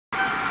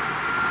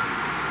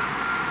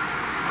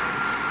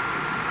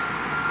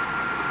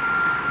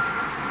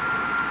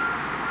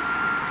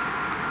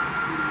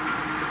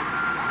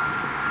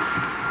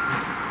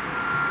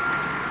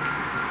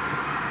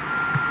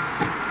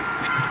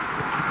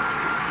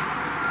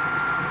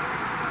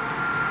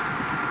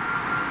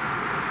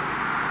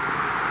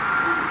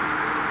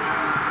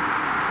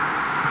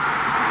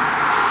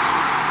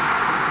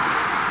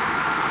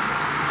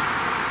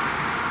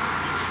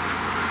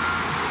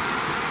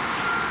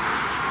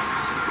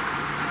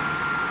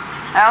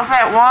How's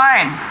that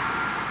wine?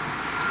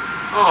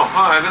 Oh,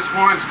 hi, this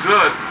wine's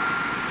good.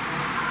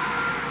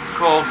 It's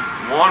called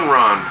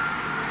Ron.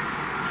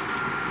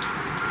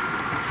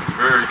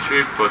 Very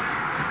cheap, but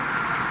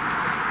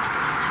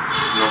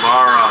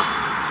Navarra,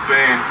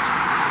 Spain.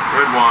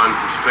 Red wine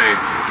from Spain.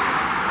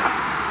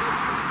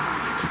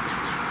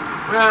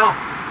 Well,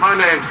 my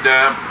name's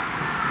Dab,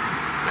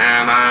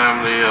 and I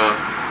am the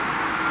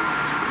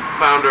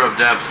founder of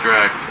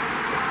Dabstract.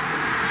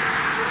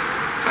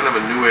 Kind of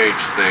a new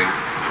age thing.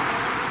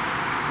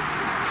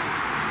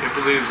 It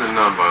believes in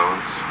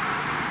nonviolence.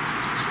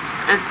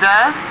 It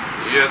does?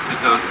 Yes, it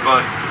does,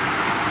 but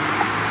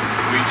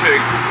we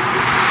take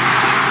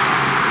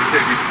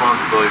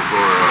responsibility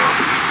for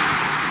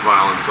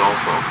violence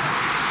also,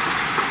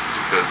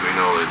 because we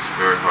know it's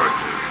very hard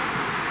to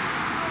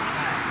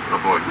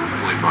avoid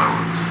complete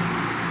violence.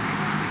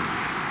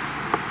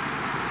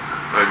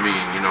 I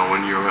mean, you know,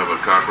 when you have a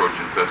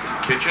cockroach-infested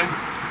kitchen,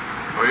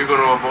 are you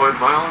going to avoid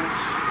violence?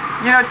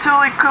 You know,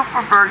 Thule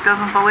Cooperberg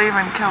doesn't believe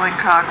in killing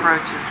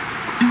cockroaches.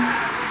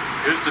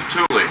 Here's to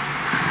Thule.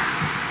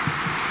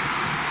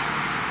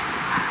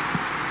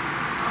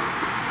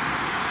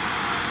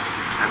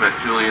 I met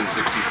Julie in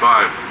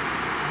 '65.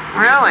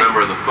 Really?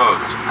 Member of the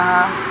Thugs. It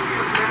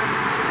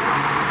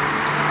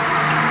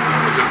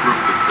was a group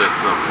that said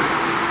something.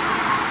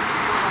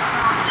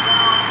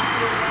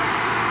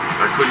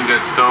 I couldn't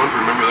get stoned.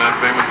 Remember that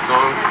famous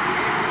song?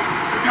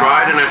 I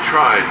tried and I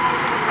tried,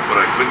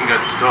 but I couldn't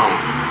get stoned.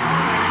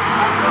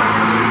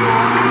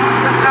 Who's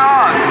the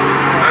dog?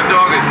 That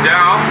dog is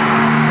Dow.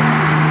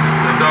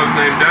 That dog's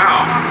named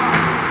Dow.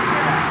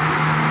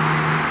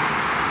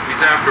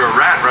 He's after a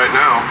rat right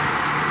now.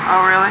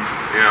 Oh, really?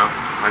 Yeah.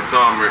 I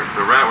saw him.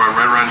 The rat went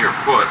right around your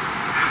foot.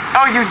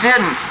 Oh, you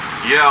didn't?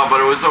 Yeah,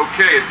 but it was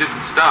okay. It didn't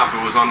stop.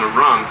 It was on the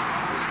run.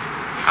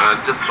 And I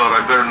just thought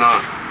I better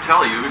not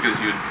tell you because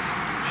you'd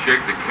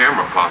shake the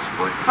camera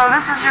possibly. So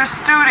this is your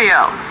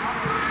studio?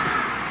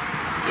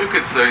 You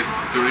could say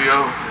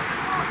studio.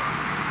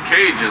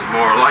 Cage is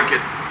more like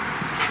it.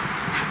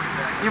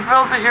 You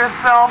built it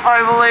yourself,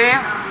 I believe?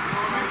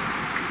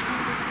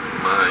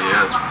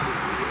 Yes.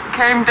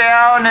 Came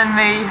down in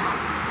the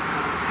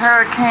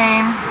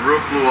hurricane. The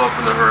roof blew up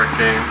in the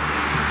hurricane.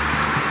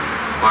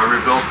 I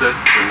rebuilt it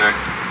the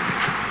next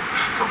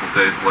couple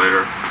days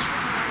later.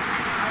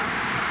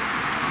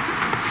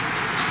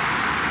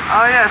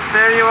 Oh yes,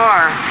 there you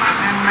are,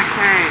 in the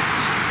cage.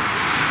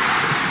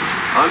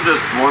 I'm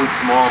just one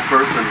small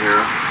person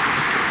here.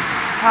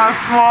 How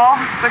small?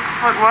 6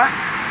 foot what?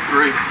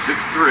 6'3".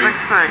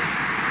 6'3".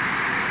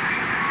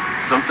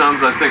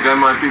 Sometimes I think I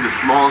might be the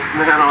smallest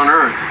man on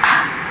earth.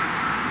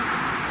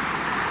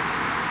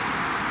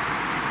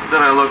 But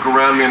then I look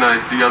around me and I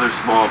see other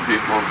small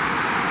people.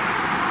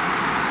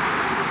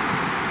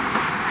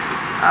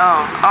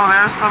 Oh,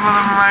 there's some of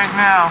them right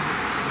now.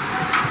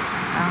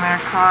 In their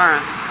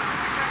cars.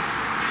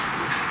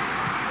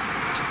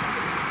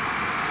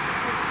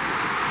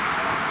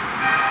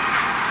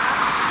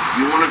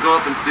 You want to go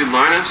up and see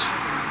Linus?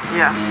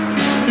 Yeah.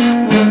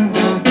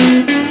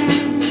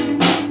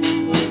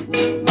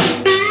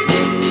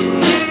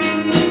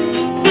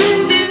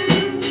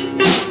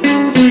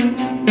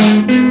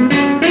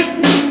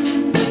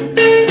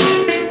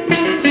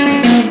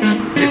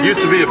 It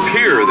used to be a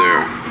pier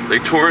there. They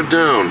tore it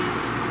down.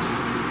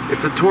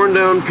 It's a torn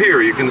down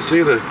pier. You can see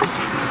you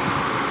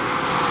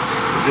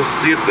just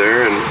see it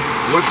there. And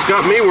what's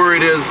got me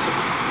worried is,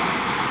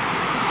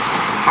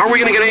 how are we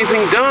going to get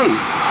anything done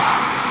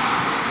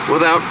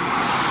without,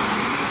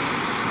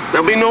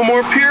 there'll be no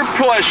more peer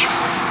pressure.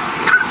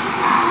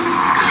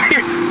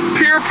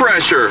 Peer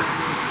pressure.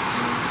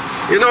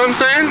 You know what I'm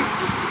saying?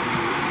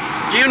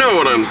 You know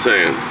what I'm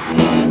saying.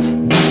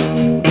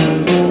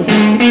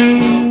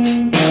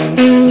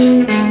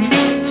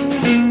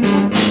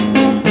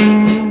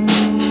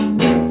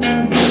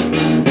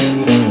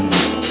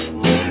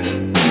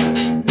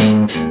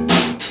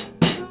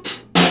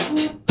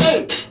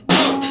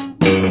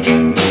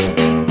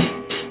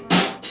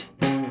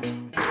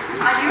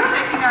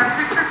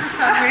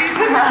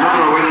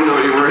 No, we didn't know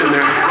you were in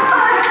there.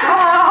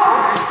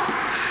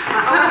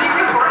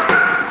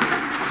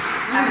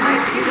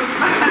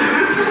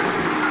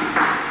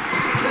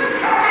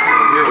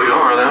 Here we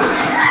are, that was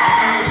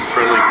a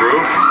friendly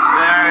group.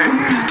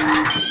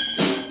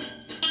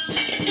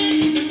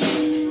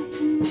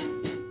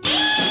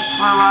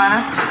 Well,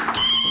 Linus.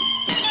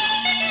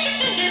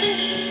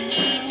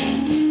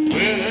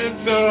 It's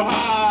so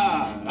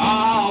hot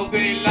all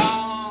day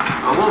long. I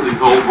love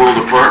these old world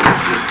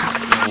apartments.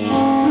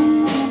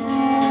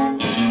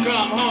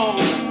 Come home,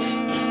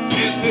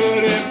 it's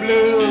good and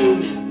blue.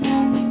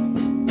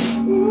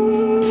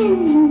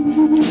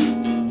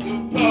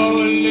 The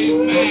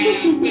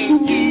policeman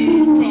says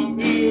you come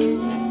here.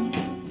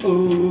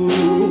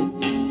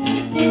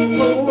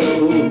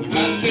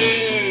 I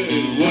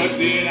said, what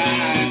did I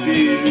do?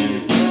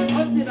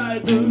 What did I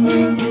do?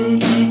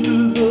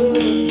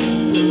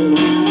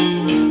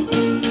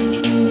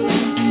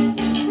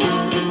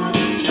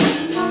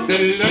 The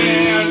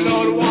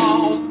landlord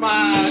wants my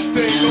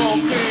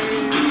take-home pay. This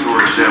is the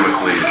sort of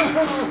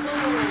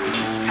please.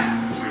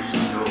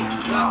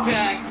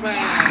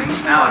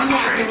 Now it's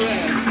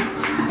great.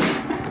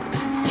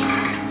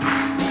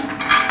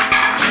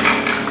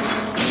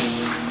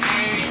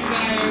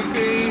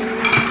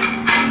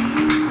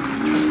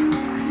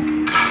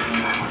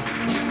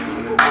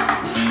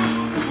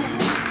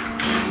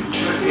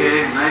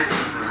 Nights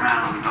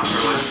around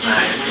Upper West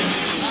Side.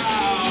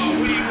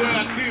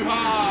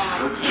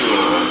 Let's do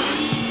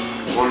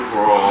a one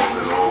for all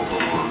and all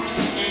for one.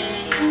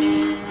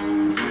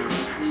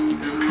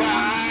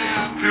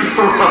 Two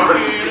for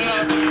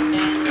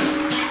one.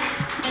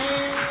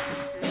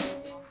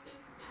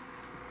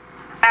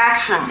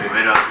 Action.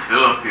 Way to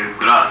fill up your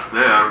glass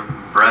there,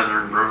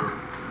 brethren, brother.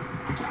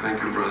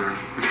 Thank you, brother.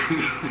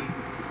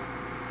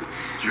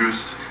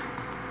 Juice.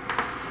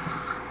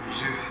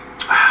 Juice.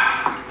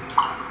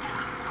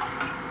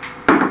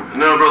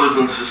 Now, brothers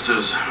and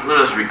sisters, let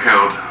us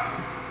recount.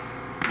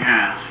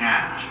 Yes,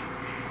 yes.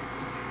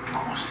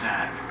 What was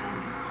said?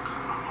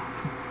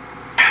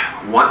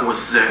 What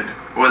was said?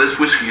 Well, this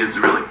whiskey is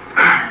really...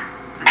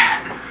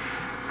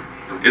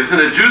 It's in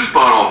a juice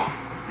bottle,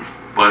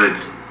 but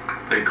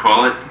they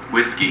call it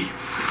whiskey.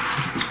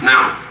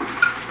 Now,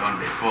 Don't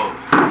be fooled.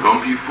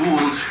 don't be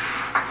fooled.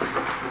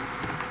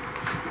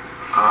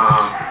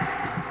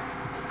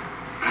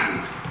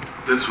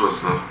 This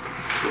was the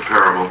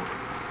parable.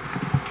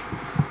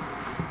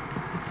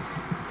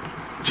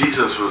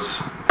 Jesus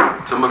was,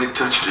 somebody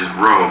touched his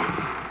robe,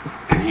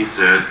 and he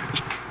said,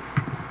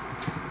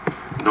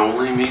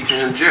 Noli me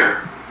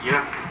tangere.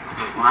 Yep.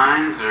 The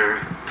lines are...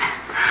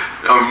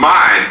 Are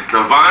mine.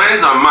 The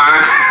vines are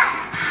mine.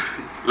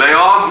 Lay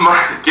off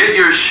get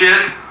your shit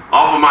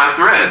off of my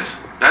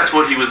threads. That's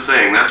what he was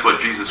saying. That's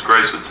what Jesus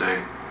Christ was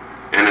saying.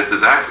 And it's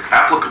as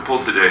applicable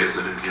today as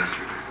it is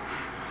yesterday.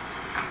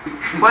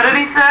 What did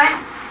he say?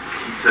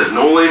 He said,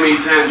 Noli me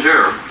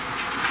tangere.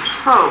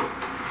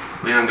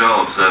 Who? Leon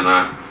Golub said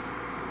that.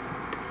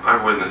 I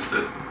witnessed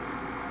it.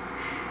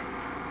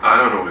 I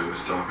don't know who he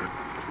was talking.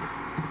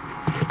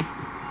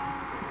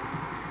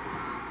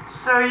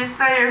 So you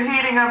say you're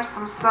heating up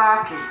some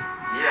sake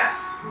Yes.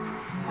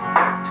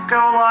 to go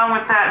along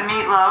with that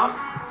meatloaf.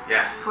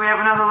 Yes. Can we have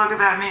another look at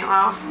that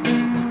meatloaf?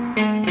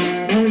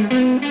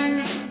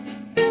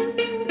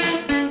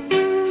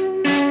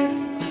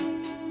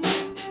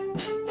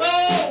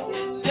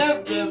 Oh,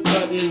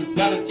 everybody's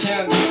got a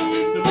chance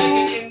to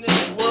make it in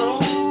this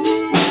world.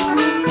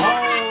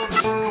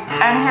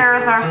 And here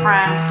is our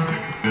friend,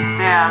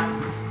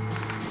 Dan.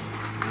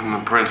 And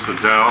the Prince of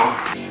Dell.